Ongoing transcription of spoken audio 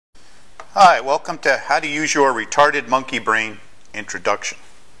Hi, welcome to How to Use Your Retarded Monkey Brain Introduction.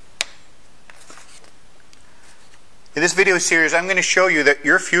 In this video series, I'm going to show you that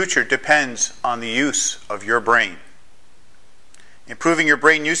your future depends on the use of your brain. Improving your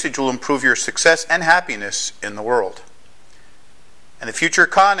brain usage will improve your success and happiness in the world. And the future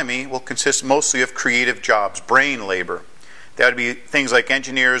economy will consist mostly of creative jobs, brain labor. That would be things like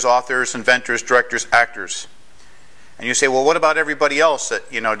engineers, authors, inventors, directors, actors. And you say, well, what about everybody else that,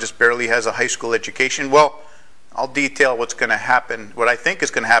 just barely has a high school education? Well, I'll detail what's going to happen, what I think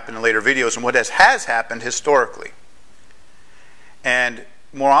is going to happen in later videos, and what has happened historically. And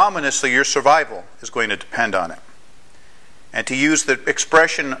more ominously, your survival is going to depend on it. And to use the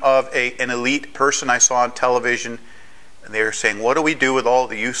expression of an elite person I saw on television, they're saying, what do we do with all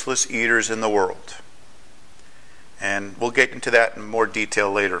the useless eaters in the world? And we'll get into that in more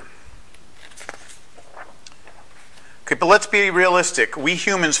detail later. Okay, but let's be realistic. We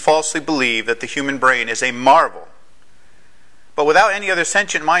humans falsely believe that the human brain is a marvel. But without any other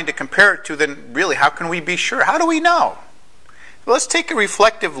sentient mind to compare it to, then really, how can we be sure? How do we know? Well, let's take a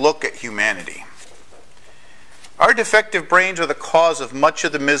reflective look at humanity. Our defective brains are the cause of much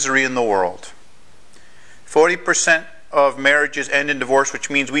of the misery in the world. 40% of marriages end in divorce, which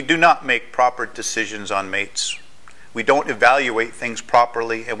means we do not make proper decisions on mates. We don't evaluate things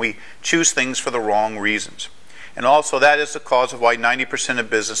properly, and we choose things for the wrong reasons. And also that is the cause of why 90% of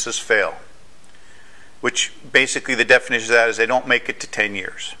businesses fail, which basically the definition of that is they don't make it to 10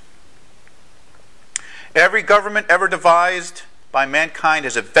 years. Every government ever devised by mankind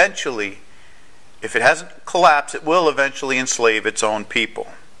has eventually, if it hasn't collapsed, it will eventually enslave its own people.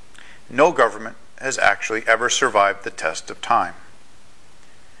 No government has actually ever survived the test of time.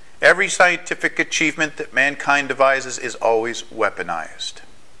 Every scientific achievement that mankind devises is always weaponized.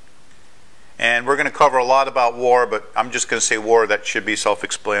 And we're going to cover a lot about war, but I'm just going to say war. That should be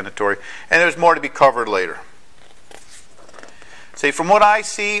self-explanatory. And there's more to be covered later. See, from what I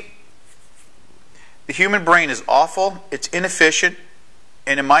see, the human brain is awful, it's inefficient,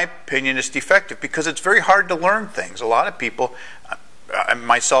 and in my opinion, it's defective because it's very hard to learn things. A lot of people,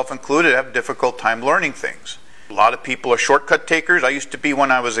 myself included, have a difficult time learning things. A lot of people are shortcut takers. I used to be when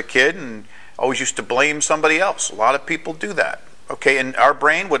I was a kid and always used to blame somebody else. A lot of people do that. Okay, and our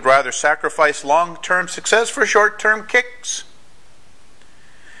brain would rather sacrifice long-term success for short-term kicks.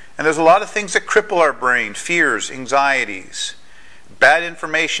 And there's a lot of things that cripple our brain: fears, anxieties, bad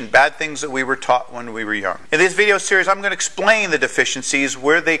information, bad things that we were taught when we were young. In this video series, I'm going to explain the deficiencies,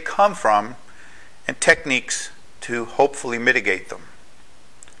 where they come from, and techniques to hopefully mitigate them.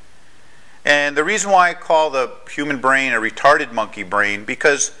 And the reason why I call the human brain a retarded monkey brain,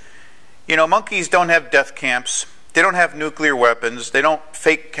 because, monkeys don't have death camps. They don't have nuclear weapons. They don't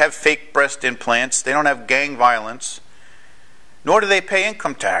have fake breast implants. They don't have gang violence. Nor do they pay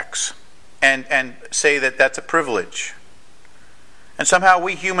income tax and say that that's a privilege. And somehow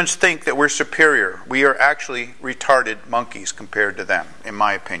we humans think that we're superior. We are actually retarded monkeys compared to them, in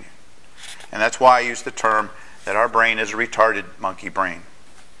my opinion. And that's why I use the term that our brain is a retarded monkey brain.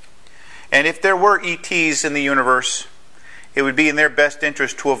 And if there were ETs in the universe, it would be in their best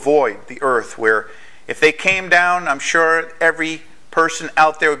interest to avoid the Earth, where if they came down, I'm sure every person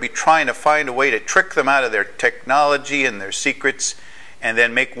out there would be trying to find a way to trick them out of their technology and their secrets and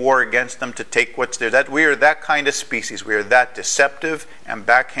then make war against them to take what's theirs. We are that kind of species. We are that deceptive and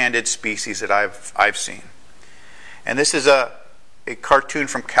backhanded species that I've seen. And this is a cartoon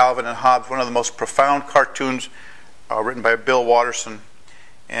from Calvin and Hobbes, one of the most profound cartoons written by Bill Watterson.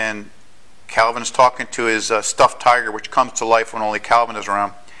 And Calvin is talking to his stuffed tiger, which comes to life when only Calvin is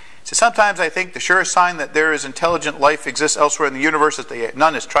around. So sometimes I think the surest sign that there is intelligent life exists elsewhere in the universe is that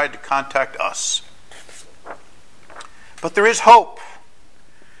none has tried to contact us. But there is hope.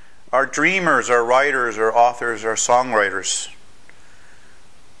 Our dreamers, our writers, our authors, our songwriters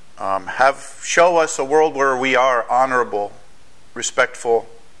show us a world where we are honorable, respectful,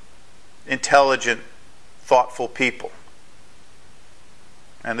 intelligent, thoughtful people.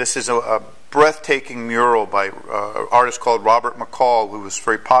 And this is a breathtaking mural by an artist called Robert McCall, who was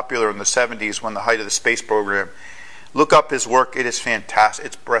very popular in the 70s when the height of the space program. Look up his work. It is fantastic.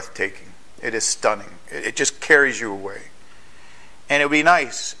 It's breathtaking. It is stunning. It just carries you away. And it would be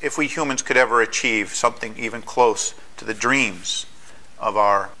nice if we humans could ever achieve something even close to the dreams of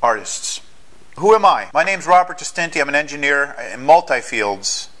our artists. Who am I? My name's Robert Distinti. I'm an engineer in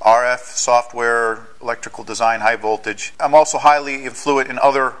multi-fields: RF, software, electrical design, high voltage. I'm also highly influent in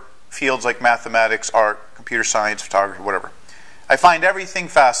other fields like mathematics, art, computer science, photography, whatever. I find everything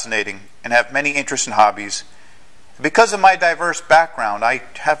fascinating and have many interests and hobbies. Because of my diverse background, I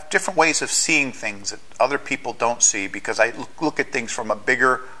have different ways of seeing things that other people don't see, because I look at things from a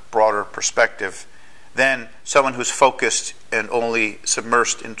bigger, broader perspective than someone who's focused and only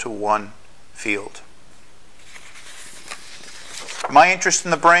submersed into one field. My interest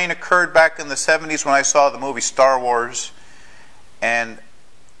in the brain occurred back in the 70s when I saw the movie Star Wars, and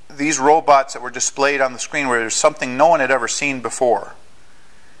these robots that were displayed on the screen were something no one had ever seen before.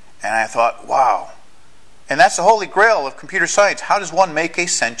 And I thought, wow. And that's the holy grail of computer science. How does one make a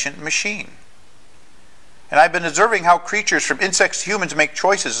sentient machine? And I've been observing how creatures from insects to humans make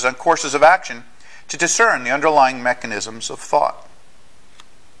choices on courses of action to discern the underlying mechanisms of thought.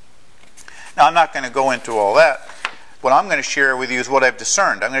 Now, I'm not going to go into all that. What I'm going to share with you is what I've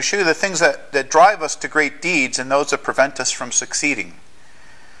discerned. I'm going to show you the things that drive us to great deeds and those that prevent us from succeeding.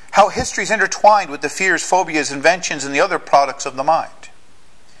 How history is intertwined with the fears, phobias, inventions, and the other products of the mind.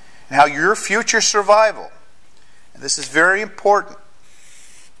 And how your future survival, and this is very important,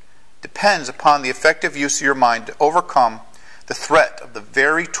 depends upon the effective use of your mind to overcome the threat of the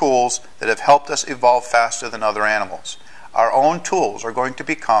very tools that have helped us evolve faster than other animals. Our own tools are going to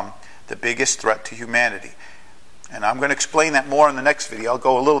become the biggest threat to humanity. And I'm going to explain that more in the next video. I'll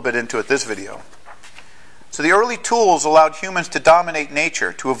go a little bit into it this video. So the early tools allowed humans to dominate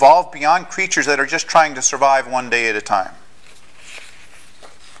nature, to evolve beyond creatures that are just trying to survive one day at a time.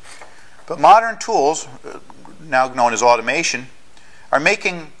 But modern tools, now known as automation, are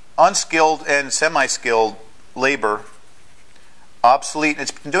making unskilled and semi-skilled labor obsolete, and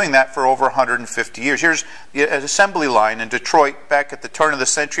it's been doing that for over 150 years. Here's an assembly line in Detroit back at the turn of the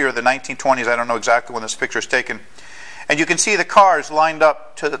century or the 1920s. I don't know exactly when this picture is taken. And you can see the cars lined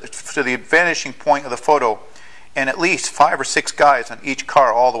up to the vanishing point of the photo, and at least 5 or 6 guys on each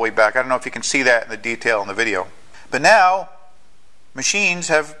car all the way back. I don't know if you can see that in the detail in the video. But now, machines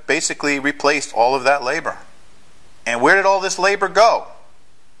have basically replaced all of that labor. And where did all this labor go?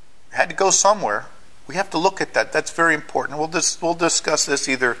 It had to go somewhere. We have to look at that. That's very important. We'll discuss this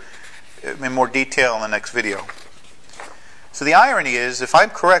either in more detail in the next video. So the irony is, if I'm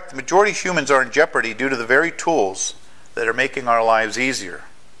correct, the majority of humans are in jeopardy due to the very tools that are making our lives easier.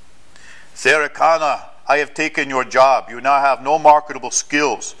 Sarikana, I have taken your job. You now have no marketable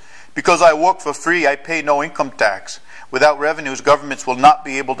skills. Because I work for free, I pay no income tax. Without revenues, governments will not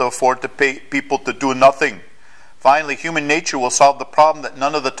be able to afford to pay people to do nothing. Finally, human nature will solve the problem that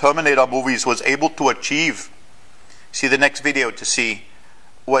none of the Terminator movies was able to achieve. See the next video to see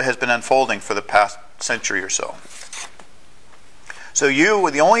what has been unfolding for the past century or so. So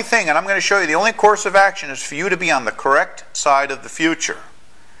the only thing, and I'm going to show you, the only course of action is for you to be on the correct side of the future.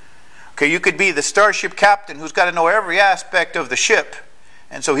 Okay, you could be the starship captain who's got to know every aspect of the ship,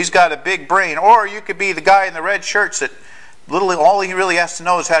 and so he's got a big brain. Or you could be the guy in the red shirts that all he really has to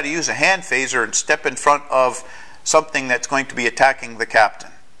know is how to use a hand phaser and step in front of something that's going to be attacking the captain.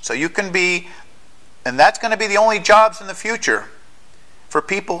 So you can be, and that's going to be the only jobs in the future for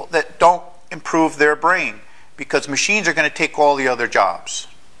people that don't improve their brain, because machines are going to take all the other jobs.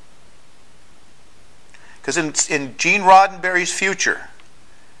 Because in Gene Roddenberry's future,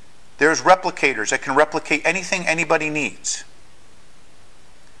 there's replicators that can replicate anything anybody needs.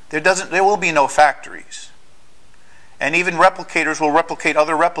 There will be no factories. And even replicators will replicate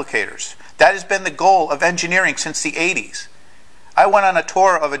other replicators. That has been the goal of engineering since the 80s. I went on a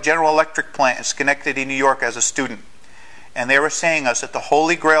tour of a General Electric plant in Schenectady, New York as a student. And they were saying us that the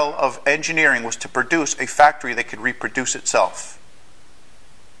holy grail of engineering was to produce a factory that could reproduce itself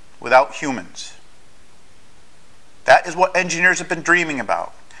without humans. That is what engineers have been dreaming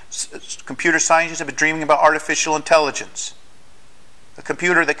about. Computer scientists have been dreaming about artificial intelligence. A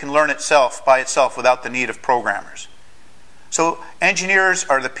computer that can learn itself by itself without the need of programmers. So engineers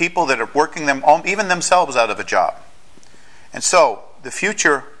are the people that are working even themselves out of a job. And so the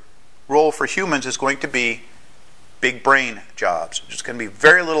future role for humans is going to be big brain jobs. There's going to be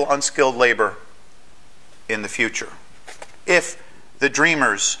very little unskilled labor in the future if the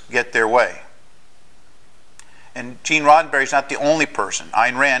dreamers get their way. And Gene Roddenberry is not the only person.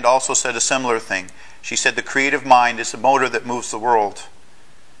 Ayn Rand also said a similar thing. She said the creative mind is the motor that moves the world.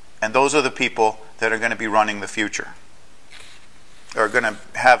 And those are the people that are going to be running the future. Or are going to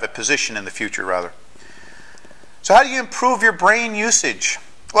have a position in the future, rather. So how do you improve your brain usage?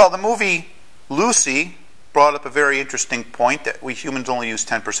 Well, the movie Lucy brought up a very interesting point that we humans only use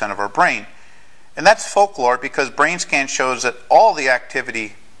 10% of our brain. And that's folklore, because brain scan shows that all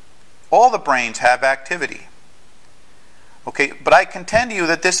the brains have activity. Okay, but I contend to you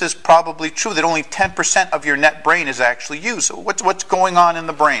that this is probably true, that only 10% of your net brain is actually used. So what's going on in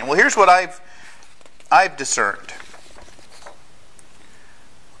the brain? Well, here's what I've discerned.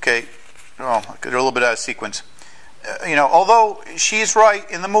 Okay, they're a little bit out of sequence. Although she's right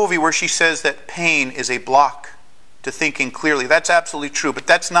in the movie where she says that pain is a block to thinking clearly. That's absolutely true, but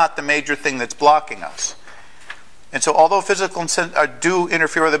that's not the major thing that's blocking us. And so although physical do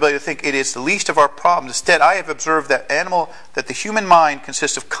interfere with the ability to think, it is the least of our problems. Instead, I have observed that the human mind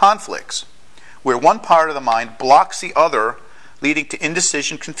consists of conflicts, where one part of the mind blocks the other, leading to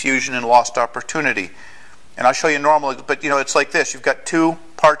indecision, confusion, and lost opportunity. And I'll show you normally, but it's like this. You've got two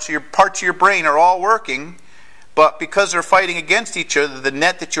parts of your brain are all working, but because they're fighting against each other, the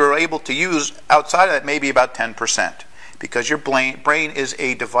net that you're able to use outside of that may be about 10%, because your brain is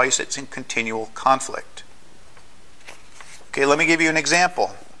a device that's in continual conflict. Okay, let me give you an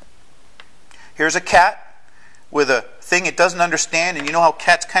example. Here's a cat with a thing it doesn't understand, and you know how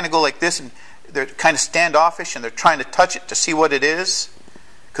cats kind of go like this, and they're kind of standoffish, and they're trying to touch it to see what it is,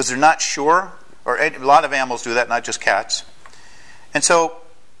 because they're not sure. Or a lot of animals do that, not just cats. And so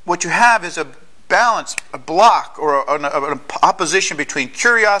what you have is a balance, a block, or an opposition between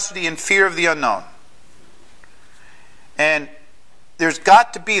curiosity and fear of the unknown. And there's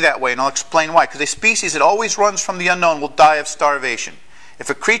got to be that way, and I'll explain why. Because a species that always runs from the unknown will die of starvation. If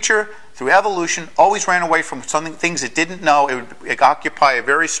a creature, through evolution, always ran away from things it didn't know, it would occupy a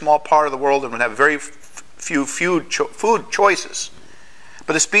very small part of the world and would have very few food choices.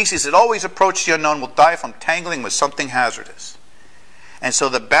 But a species that always approaches the unknown will die from tangling with something hazardous. And so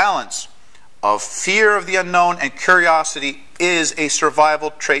the balance of fear of the unknown and curiosity is a survival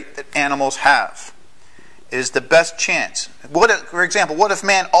trait that animals have. It is the best chance. For example, what if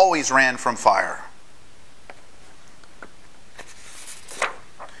man always ran from fire?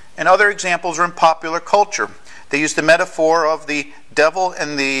 And other examples are in popular culture. They use the metaphor of the devil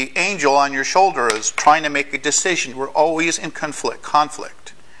and the angel on your shoulder as trying to make a decision. We're always in conflict.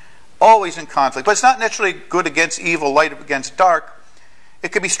 Always in conflict. But it's not necessarily good against evil, light against dark.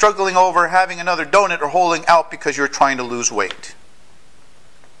 It could be struggling over having another donut or holding out because you're trying to lose weight.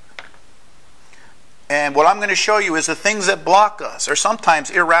 And what I'm going to show you is the things that block us are sometimes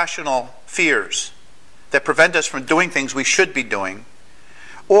irrational fears that prevent us from doing things we should be doing.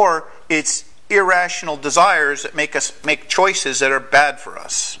 Or it's irrational desires that make us make choices that are bad for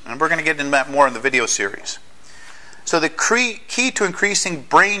us. And we're going to get into that more in the video series. So the key to increasing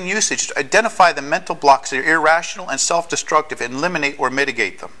brain usage is to identify the mental blocks that are irrational and self-destructive and eliminate or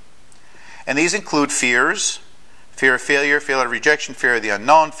mitigate them. And these include fears, fear of failure, fear of rejection, fear of the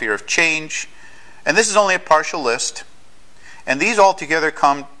unknown, fear of change. And this is only a partial list. And these altogether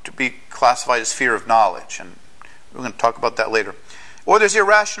come to be classified as fear of knowledge. And we're going to talk about that later. Or there's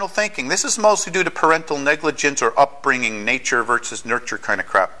irrational thinking. This is mostly due to parental negligence or upbringing, nature versus nurture kind of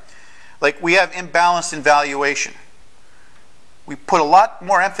crap. Like we have imbalance in valuation. We put a lot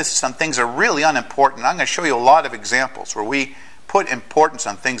more emphasis on things that are really unimportant. I'm going to show you a lot of examples where we put importance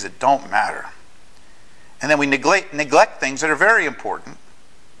on things that don't matter. And then we neglect things that are very important.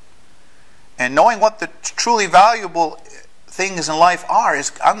 And knowing what the truly valuable things in life are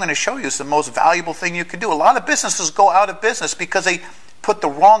is, I'm going to show you, is the most valuable thing you can do. A lot of businesses go out of business because they put the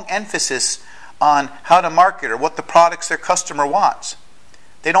wrong emphasis on how to market or what the products their customer wants.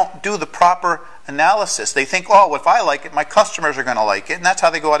 They don't do the proper analysis. They think, oh, if I like it, my customers are going to like it, and that's how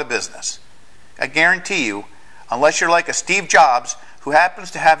they go out of business. I guarantee you, unless you're like a Steve Jobs, who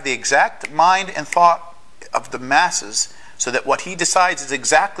happens to have the exact mind and thought of the masses, so that what he decides is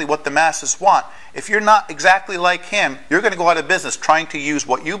exactly what the masses want. If you're not exactly like him, you're going to go out of business trying to use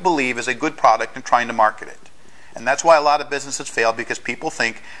what you believe is a good product and trying to market it. And that's why a lot of businesses fail, because people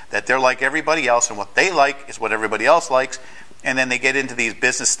think that they're like everybody else and what they like is what everybody else likes, and then they get into these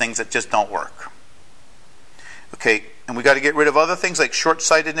business things that just don't work. Okay, and we got to get rid of other things like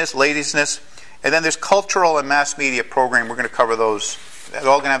short-sightedness, laziness, and then there's cultural and mass media program. We're going to cover those. They're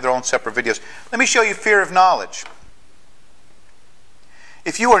all going to have their own separate videos. Let me show you fear of knowledge.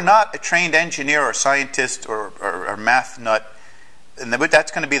 If you are not a trained engineer or scientist or math nut, and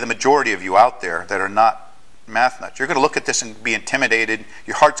that's going to be the majority of you out there that are not math nuts, you're going to look at this and be intimidated.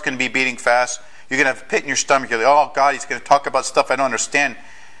 Your heart's going to be beating fast. You're going to have a pit in your stomach. You're like, oh, God, he's going to talk about stuff I don't understand.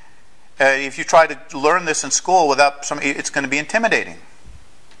 If you try to learn this in school without somebody, it's going to be intimidating.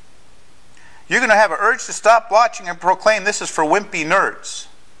 You're going to have an urge to stop watching and proclaim this is for wimpy nerds.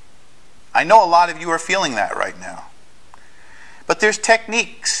 I know a lot of you are feeling that right now. But there's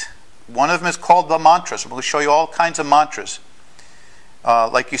techniques. One of them is called the mantras. We'll show you all kinds of mantras.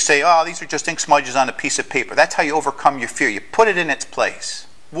 Like you say, oh, these are just ink smudges on a piece of paper. That's how you overcome your fear. You put it in its place.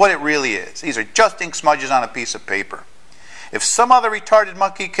 What it really is. These are just ink smudges on a piece of paper. If some other retarded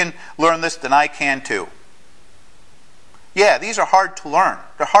monkey can learn this, then I can too. Yeah, these are hard to learn.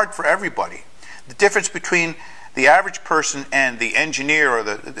 They're hard for everybody. The difference between the average person and the engineer, or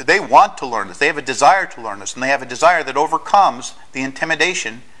they want to learn this. They have a desire to learn this, and they have a desire that overcomes the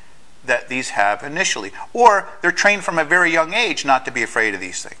intimidation that these have initially. Or they're trained from a very young age not to be afraid of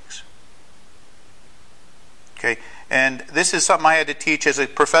these things. Okay, and this is something I had to teach as a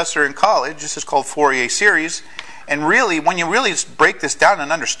professor in college. This is called Fourier series. And really, when you really break this down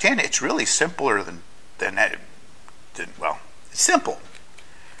and understand it, it's really simpler than well, it's simple.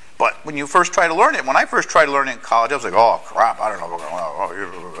 But when you first try to learn it, when I first tried to learn it in college, I was like, oh crap, I don't know.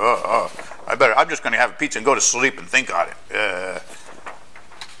 I'm just going to have a pizza and go to sleep and think on it.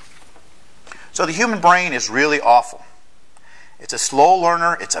 So the human brain is really awful. It's a slow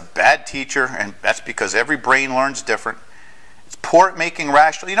learner, it's a bad teacher, and that's because every brain learns different. It's poor at making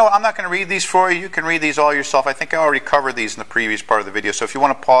rational. You know what, I'm not going to read these for you. You can read these all yourself. I think I already covered these in the previous part of the video. So if you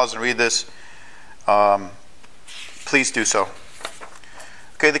want to pause and read this, please do so.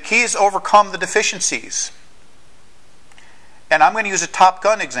 Okay, the key is to overcome the deficiencies. And I'm going to use a Top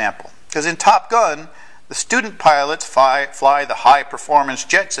Gun example. Because in Top Gun, the student pilots fly the high-performance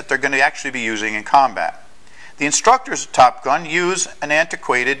jets that they're going to actually be using in combat. The instructors of Top Gun use an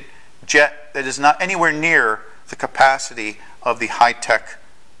antiquated jet that is not anywhere near the capacity of the high-tech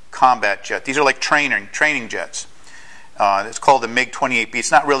combat jet. These are like training jets. It's called the MiG-28B.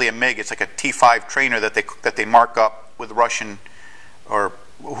 It's not really a MiG. It's like a T-5 trainer that they mark up with Russian or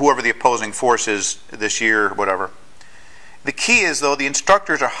whoever the opposing force is this year or whatever. The key is, though, the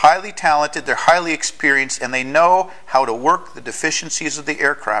instructors are highly talented, they're highly experienced, and they know how to work the deficiencies of the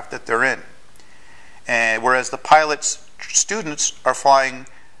aircraft that they're in. And whereas the pilots, students, are flying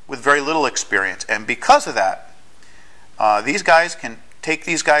with very little experience. And because of that, these guys can take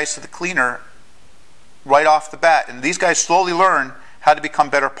these guys to the cleaner right off the bat. And these guys slowly learn how to become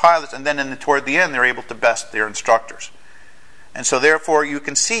better pilots, and then toward the end, they're able to best their instructors. And so therefore, you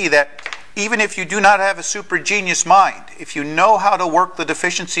can see that even if you do not have a super genius mind, if you know how to work the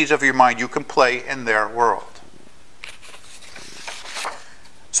deficiencies of your mind, you can play in their world.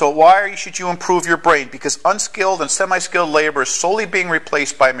 So why should you improve your brain? Because unskilled and semi-skilled labor is slowly being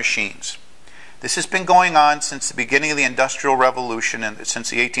replaced by machines. This has been going on since the beginning of the Industrial Revolution and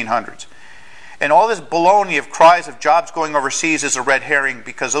since the 1800s. And all this baloney of cries of jobs going overseas is a red herring,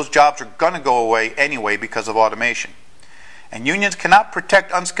 because those jobs are going to go away anyway because of automation. And unions cannot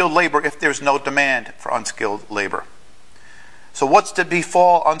protect unskilled labor if there's no demand for unskilled labor. So what's to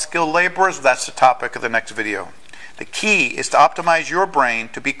befall unskilled laborers? That's the topic of the next video. The key is to optimize your brain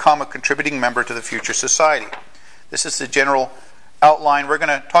to become a contributing member to the future society. This is the general outline. We're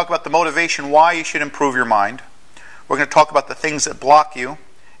going to talk about the motivation why you should improve your mind. We're going to talk about the things that block you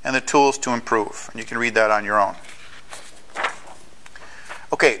and the tools to improve. And you can read that on your own.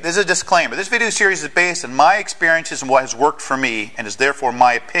 Okay, this is a disclaimer. This video series is based on my experiences and what has worked for me, and is therefore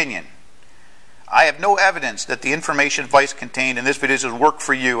my opinion. I have no evidence that the information advice contained in this video will work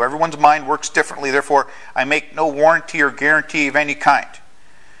for you. Everyone's mind works differently, therefore I make no warranty or guarantee of any kind.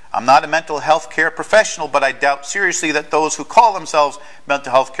 I'm not a mental health care professional, but I doubt seriously that those who call themselves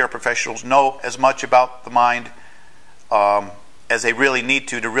mental health care professionals know as much about the mind as they really need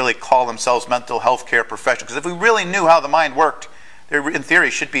to really call themselves mental health care professionals. Because if we really knew how the mind worked, there, in theory,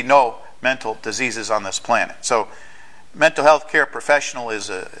 should be no mental diseases on this planet. So, mental health care professional is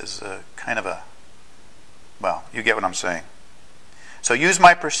a kind of a, well, you get what I'm saying. So use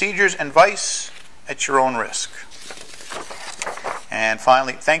my procedures and advice at your own risk. And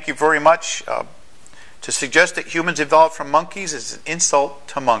finally, thank you very much. To suggest that humans evolved from monkeys is an insult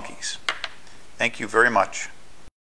to monkeys. Thank you very much.